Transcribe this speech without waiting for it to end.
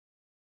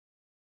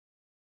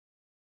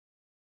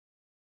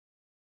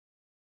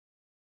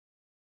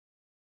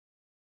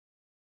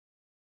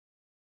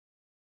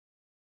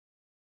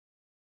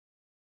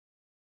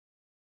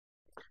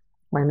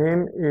My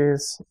name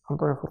is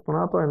Antonio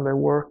Fortunato and I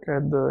work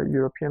at the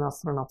European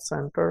Astronaut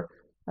Center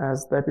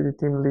as Deputy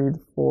Team Lead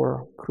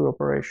for Crew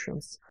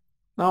Operations.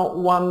 Now,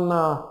 one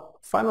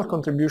final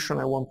contribution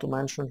I want to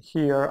mention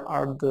here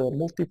are the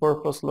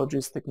multipurpose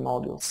logistic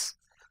modules.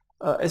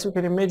 As you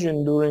can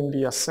imagine, during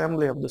the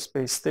assembly of the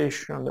space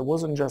station, there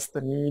wasn't just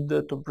the need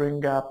to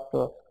bring up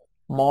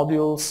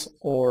modules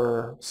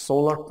or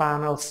solar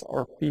panels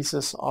or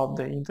pieces of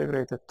the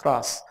integrated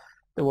truss.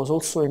 There was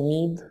also a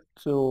need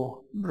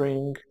to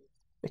bring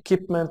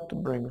equipment, to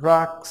bring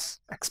racks,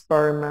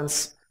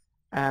 experiments,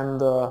 and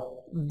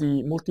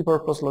the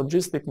multipurpose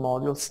logistic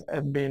modules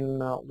have been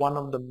one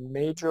of the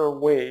major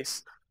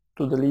ways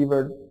to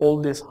deliver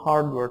all this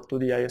hardware to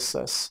the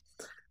ISS.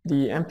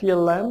 The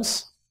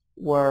MPLMs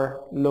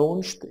were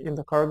launched in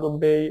the cargo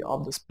bay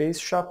of the space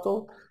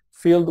shuttle,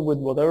 filled with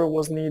whatever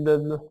was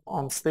needed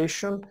on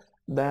station,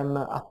 then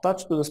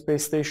attached to the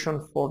space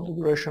station for the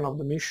duration of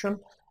the mission,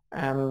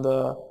 and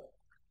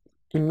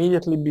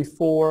immediately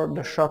before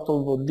the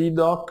shuttle would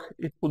de-dock,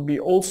 it would be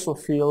also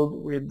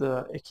filled with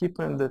the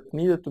equipment that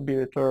needed to be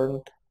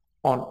returned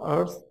on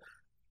Earth,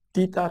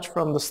 detached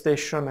from the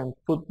station and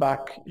put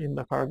back in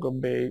the cargo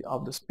bay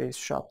of the space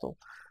shuttle.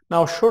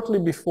 Now, shortly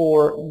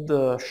before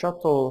the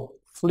shuttle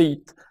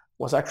fleet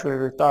was actually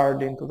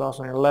retired in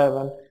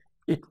 2011,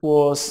 it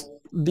was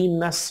deemed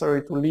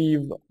necessary to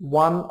leave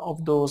one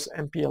of those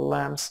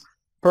MPLMs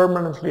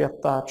permanently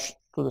attached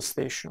to the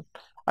station.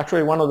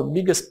 Actually, one of the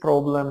biggest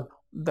problems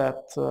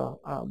that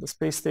the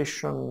space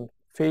station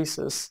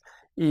faces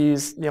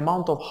is the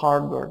amount of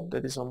hardware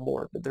that is on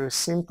board. There is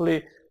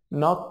simply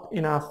not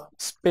enough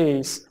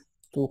space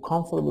to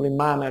comfortably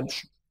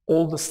manage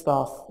all the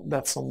stuff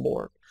that's on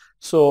board.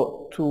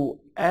 So to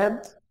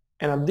add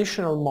an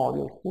additional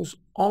module whose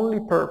only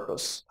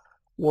purpose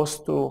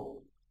was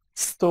to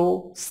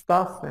stow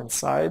stuff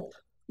inside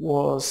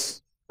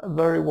was a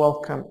very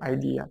welcome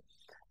idea.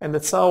 And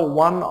that's how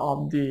one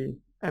of the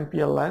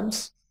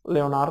MPLMs,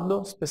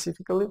 Leonardo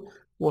specifically,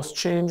 was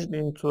changed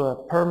into a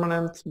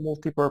permanent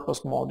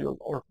multipurpose module,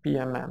 or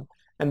PMM.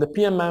 And the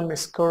PMM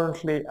is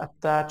currently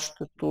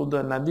attached to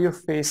the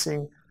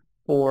nadir-facing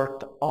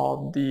port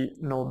of the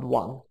Node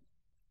 1.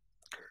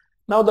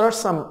 Now, there are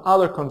some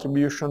other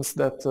contributions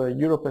that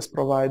Europe has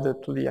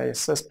provided to the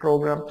ISS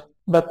program,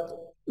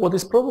 but what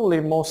is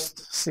probably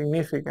most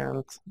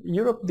significant,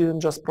 Europe didn't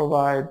just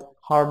provide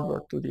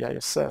hardware to the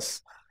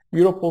ISS.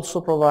 Europe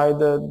also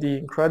provided the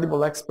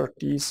incredible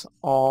expertise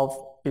of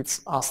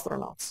its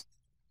astronauts.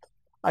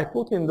 I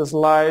put in the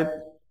slide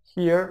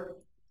here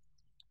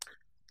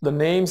the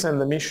names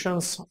and the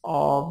missions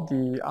of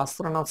the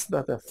astronauts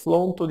that have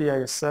flown to the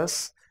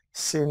ISS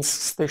since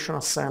station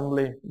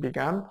assembly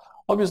began.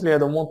 Obviously, I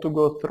don't want to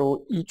go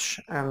through each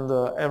and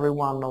every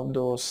one of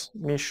those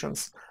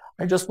missions.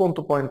 I just want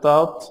to point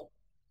out,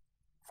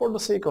 for the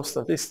sake of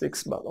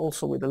statistics, but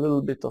also with a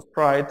little bit of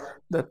pride,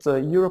 that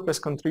Europe has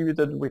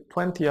contributed with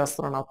 20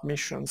 astronaut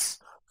missions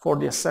for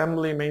the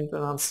assembly,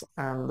 maintenance,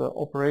 and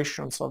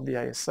operations of the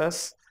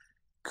ISS.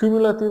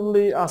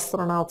 Cumulatively,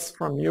 astronauts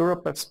from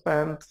Europe have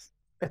spent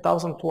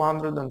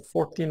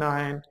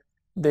 1,249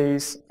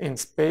 days in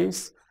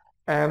space,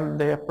 and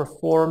they have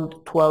performed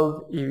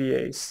 12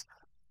 EVAs.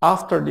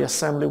 After the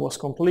assembly was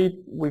complete,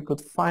 we could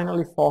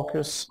finally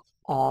focus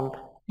on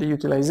the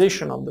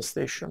utilization of the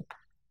station.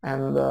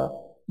 And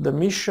the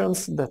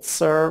missions that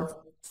serve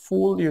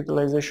full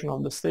utilization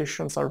of the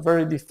stations are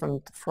very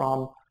different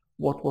from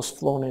what was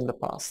flown in the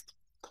past.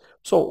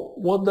 So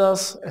what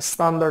does a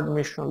standard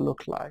mission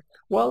look like?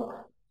 Well,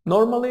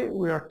 normally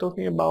we are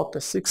talking about a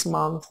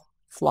 6-month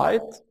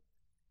flight.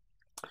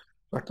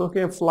 We're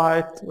talking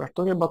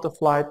about a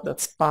flight that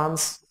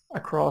spans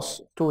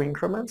across 2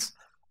 increments,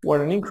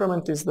 where an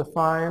increment is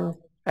defined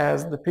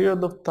as the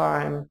period of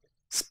time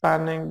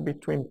spanning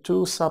between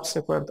 2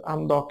 subsequent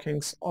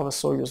undockings of a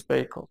Soyuz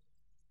vehicle.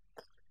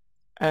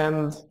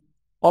 And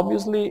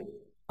obviously,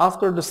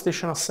 after the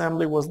station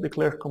assembly was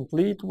declared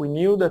complete, we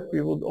knew that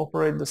we would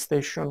operate the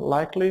station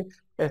likely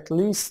at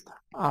least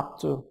up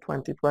to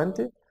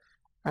 2020.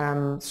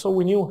 And so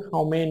we knew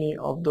how many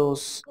of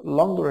those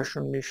long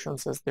duration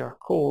missions, as they are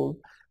called,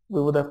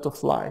 we would have to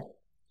fly.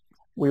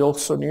 We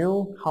also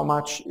knew how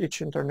much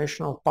each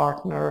international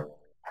partner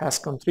has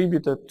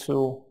contributed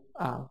to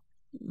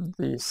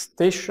the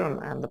station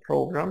and the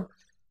program.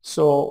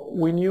 So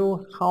we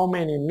knew how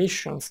many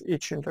missions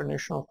each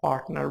international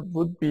partner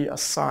would be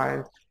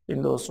assigned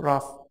in those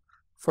rough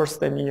first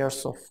 10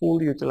 years of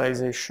full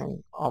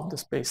utilization of the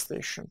space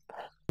station.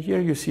 Here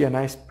you see a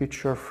nice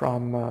picture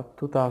from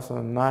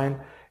 2009.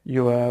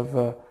 You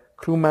have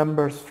crew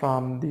members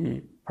from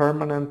the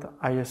permanent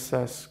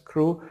ISS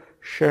crew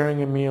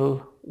sharing a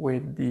meal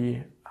with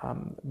the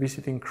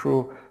visiting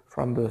crew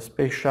from the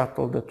space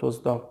shuttle that was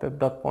docked at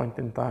that point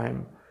in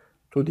time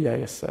to the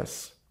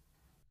ISS.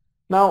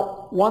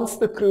 Now, once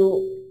the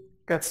crew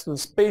gets to the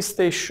space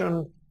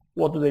station,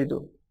 what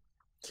do?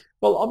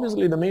 Well,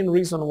 obviously the main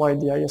reason why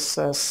the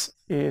ISS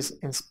is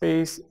in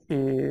space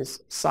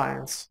is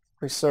science,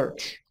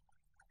 research.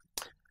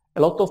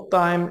 A lot of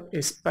time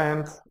is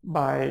spent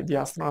by the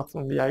astronauts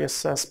on the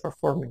ISS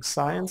performing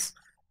science,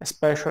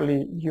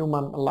 especially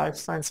human life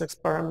science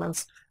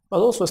experiments, but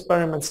also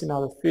experiments in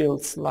other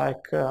fields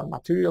like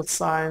material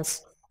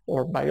science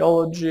or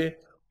biology,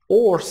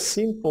 or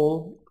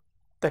simple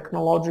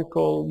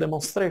technological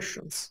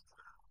demonstrations,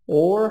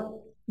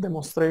 or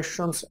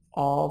demonstrations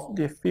of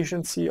the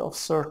efficiency of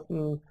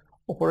certain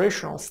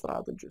operational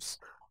strategies.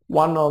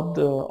 One of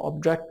the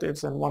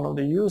objectives and one of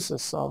the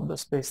uses of the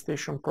space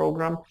station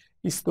program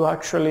is to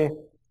actually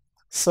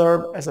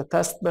serve as a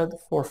testbed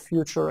for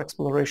future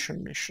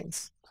exploration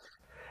missions.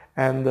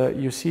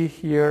 And you see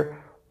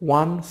here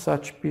one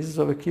such piece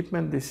of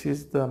equipment. This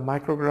is the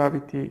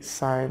Microgravity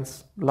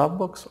Science Glove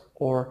Box,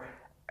 or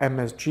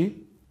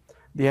MSG.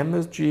 The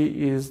MSG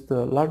is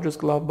the largest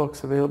glove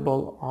box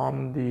available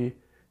on the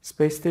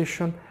space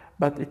station,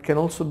 but it can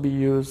also be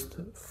used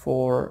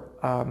for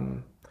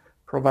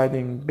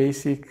providing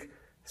basic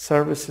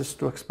services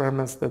to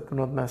experiments that do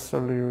not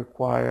necessarily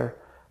require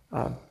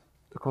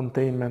the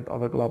containment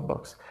of a glove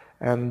box.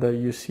 And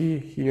you see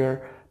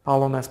here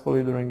Paolo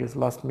Nespoli during his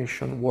last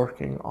mission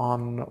working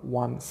on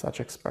one such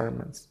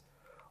experiment.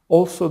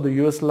 Also, the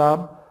US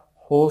lab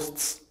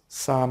hosts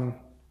some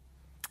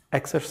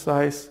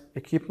exercise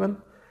equipment.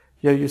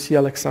 Here you see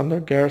Alexander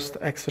Gerst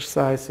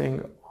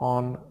exercising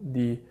on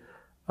the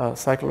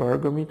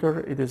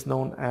cycloergometer. It is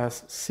known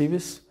as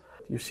CIVIS.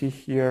 You see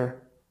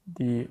here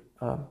the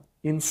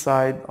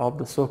inside of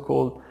the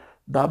so-called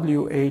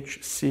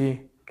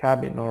WHC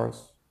cabin, or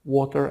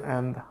water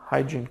and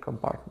hygiene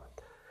compartment.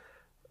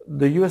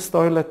 The US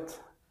toilet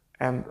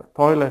and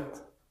toilet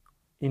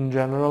in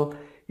general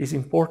is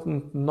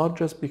important not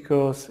just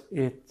because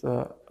it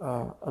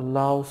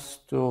allows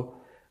to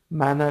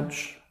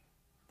manage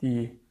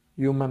the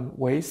human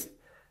waste,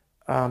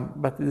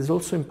 but it is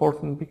also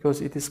important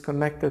because it is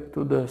connected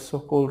to the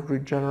so-called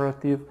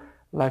regenerative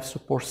life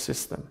support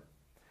system.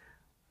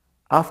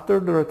 After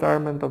the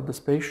retirement of the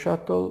space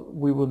shuttle,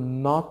 we will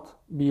not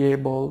be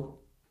able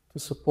to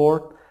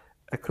support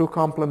a crew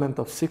complement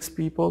of 6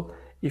 people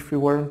if we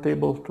weren't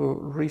able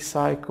to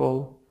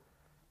recycle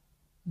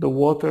the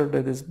water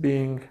that is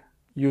being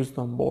used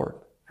on board.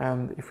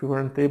 And if we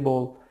weren't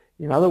able,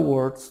 in other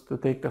words, to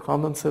take the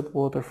condensate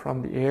water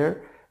from the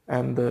air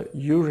and the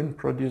urine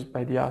produced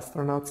by the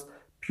astronauts,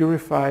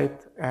 purify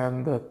it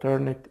and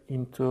turn it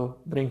into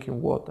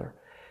drinking water.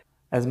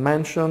 As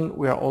mentioned,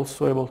 we are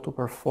also able to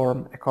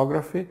perform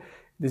echography.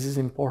 This is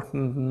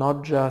important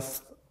not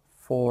just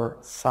for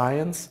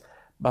science,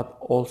 but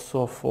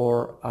also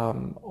for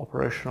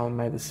operational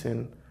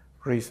medicine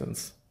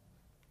reasons.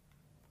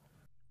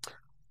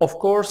 Of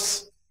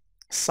course,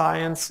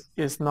 science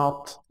is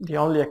not the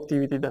only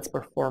activity that's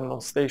performed on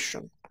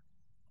station.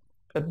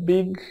 A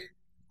big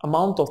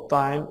amount of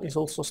time is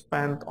also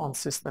spent on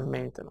system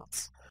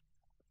maintenance.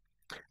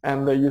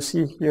 And you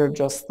see here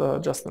just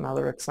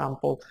another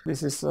example.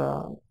 This is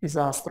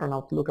ESA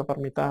astronaut Luca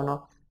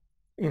Parmitano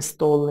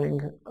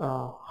installing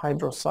a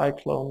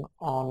hydrocyclone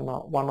on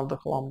one of the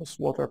Columbus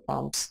water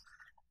pumps.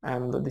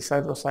 And this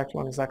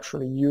hydrocyclone is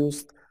actually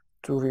used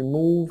to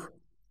remove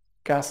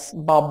gas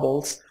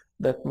bubbles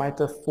that might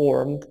have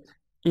formed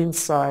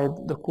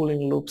inside the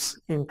cooling loops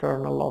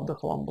internal of the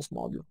Columbus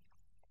module.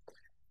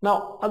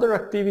 Now, other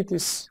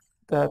activities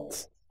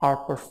that are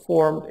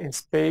performed in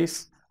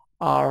space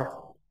are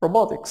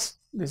robotics.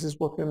 This is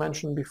what we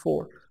mentioned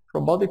before.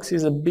 Robotics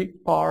is a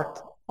big part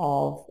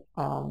of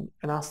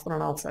an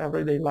astronaut's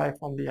everyday life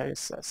on the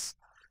ISS.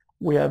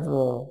 We have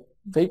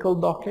vehicle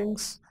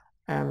dockings,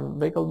 and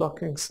vehicle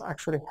dockings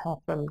actually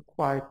happen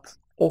quite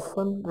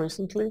often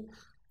recently,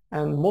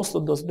 and most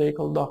of those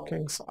vehicle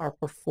dockings are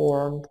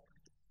performed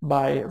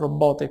by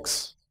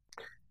robotics.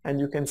 And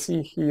you can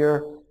see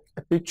here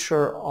a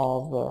picture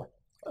of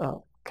a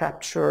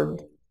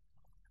captured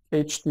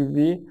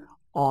HTV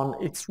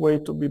on its way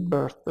to be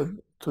berthed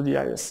to the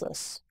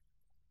ISS.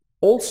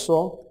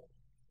 Also,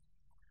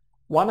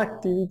 one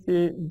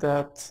activity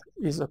that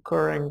is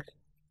occurring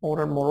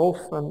more and more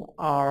often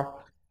are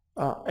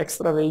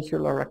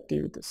extravehicular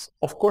activities.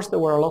 Of course, there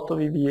were a lot of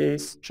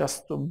EVAs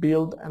just to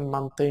build and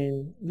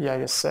maintain the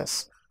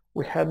ISS.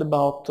 We had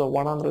about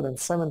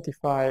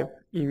 175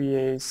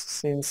 EVAs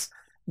since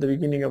the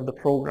beginning of the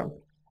program.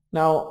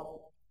 Now,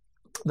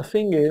 the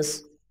thing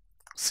is,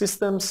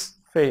 systems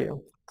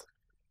fail,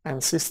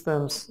 and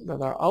systems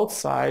that are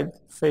outside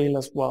fail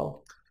as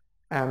well.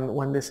 And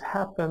when this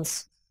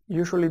happens,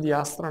 usually the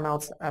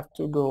astronauts have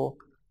to go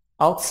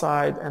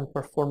outside and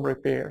perform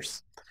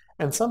repairs.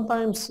 And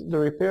sometimes the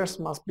repairs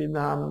must be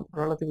done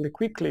relatively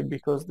quickly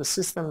because the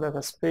system that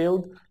has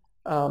failed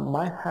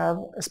might have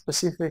a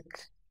specific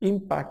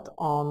impact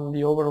on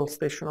the overall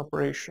station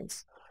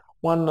operations.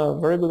 One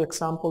very good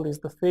example is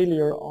the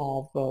failure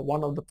of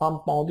one of the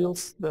pump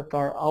modules that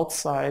are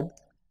outside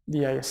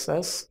the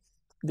ISS.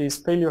 This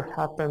failure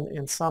happened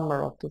in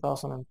summer of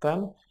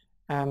 2010,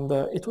 and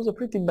it was a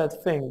pretty bad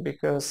thing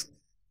because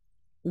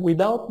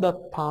without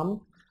that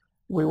pump,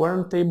 we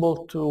weren't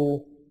able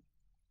to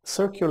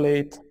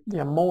circulate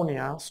the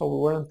ammonia, so we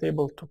weren't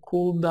able to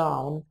cool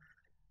down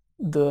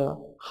the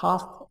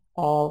half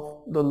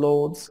of the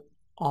loads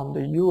on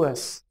the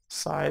US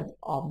side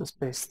of the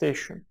space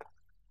station.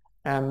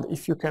 And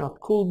if you cannot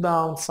cool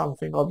down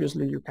something,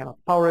 obviously you cannot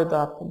power it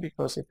up,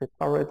 because if it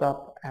power it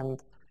up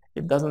and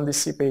it doesn't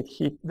dissipate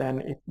heat,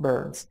 then it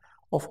burns.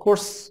 Of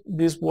course,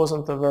 this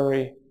wasn't a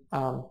very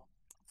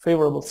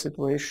favorable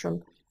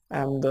situation,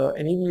 and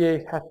an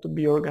EVA had to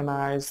be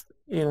organized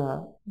in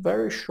a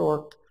very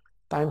short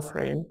time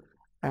frame,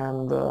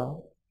 and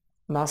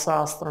NASA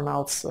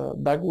astronauts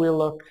Doug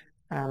Willock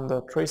and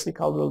Tracy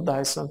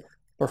Caldwell-Dyson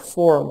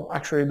performed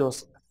actually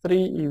those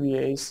 3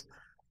 EVAs,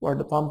 where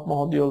the pump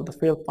module, the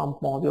failed pump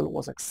module,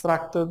 was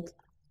extracted,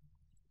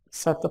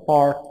 set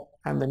apart,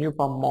 and the new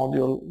pump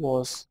module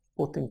was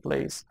put in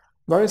place.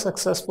 Very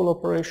successful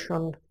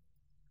operation.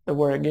 There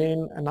were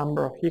again a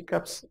number of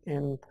hiccups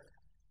in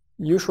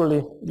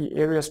usually the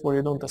areas where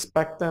you don't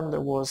expect them.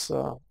 There was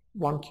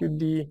one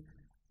QD,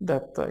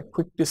 that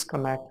quick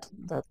disconnect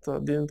that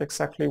didn't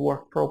exactly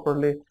work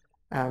properly,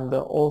 and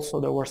also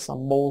there were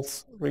some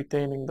bolts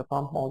retaining the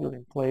pump module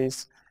in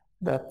place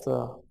that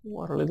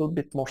were a little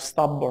bit more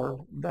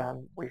stubborn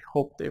than we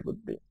hoped they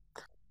would be.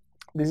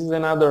 This is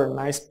another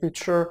nice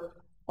picture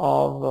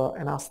of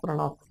an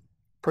astronaut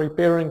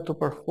preparing to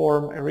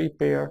perform a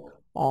repair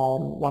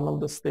on one of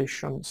the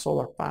station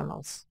solar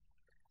panels.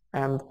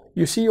 And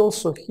you see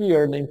also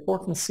here the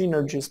important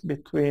synergies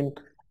between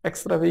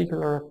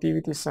extravehicular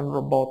activities and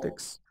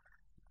robotics.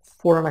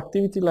 For an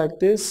activity like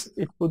this,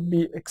 it would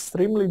be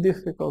extremely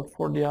difficult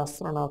for the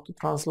astronaut to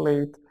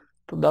translate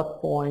to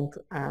that point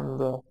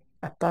and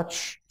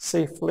attach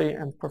safely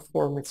and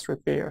perform its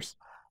repairs.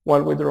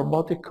 While with the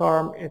robotic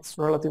arm, it's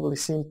relatively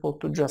simple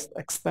to just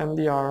extend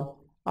the arm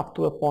up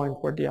to a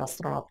point where the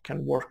astronaut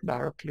can work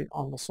directly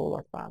on the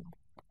solar panel.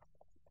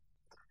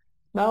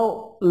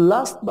 Now,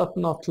 last but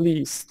not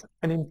least,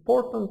 an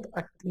important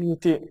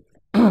activity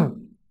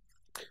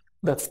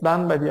that's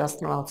done by the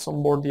astronauts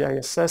on board the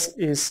ISS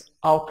is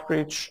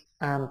outreach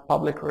and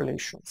public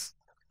relations.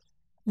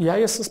 The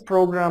ISS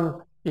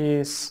program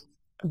is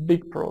a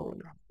big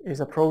program. It's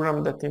a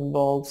program that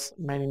involves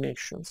many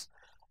nations.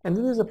 And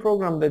it is a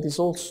program that is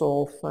also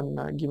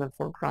often given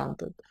for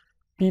granted.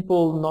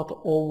 People not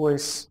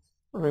always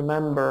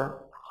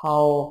remember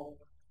how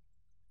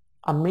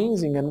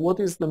amazing and what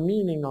is the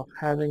meaning of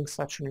having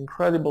such an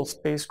incredible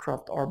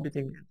spacecraft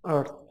orbiting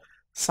Earth.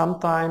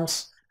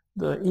 Sometimes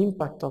the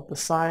impact of the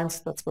science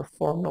that's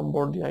performed on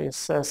board the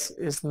ISS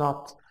is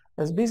not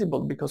as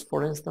visible because,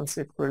 for instance,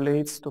 it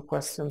relates to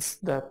questions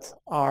that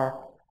are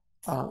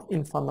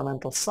in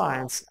fundamental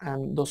science,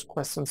 and those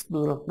questions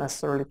do not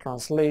necessarily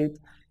translate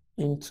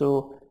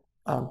into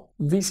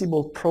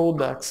visible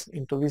products,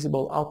 into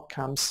visible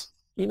outcomes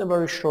in a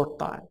very short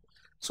time.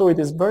 So it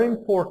is very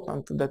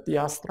important that the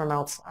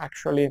astronauts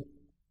actually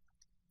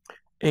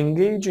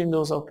engage in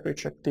those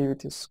outreach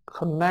activities,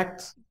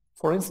 connect,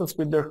 for instance,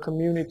 with their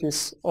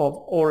communities of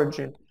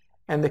origin,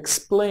 and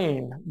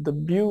explain the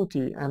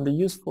beauty and the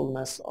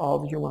usefulness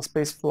of human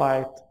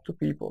spaceflight to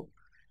people.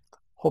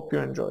 Hope you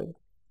enjoyed.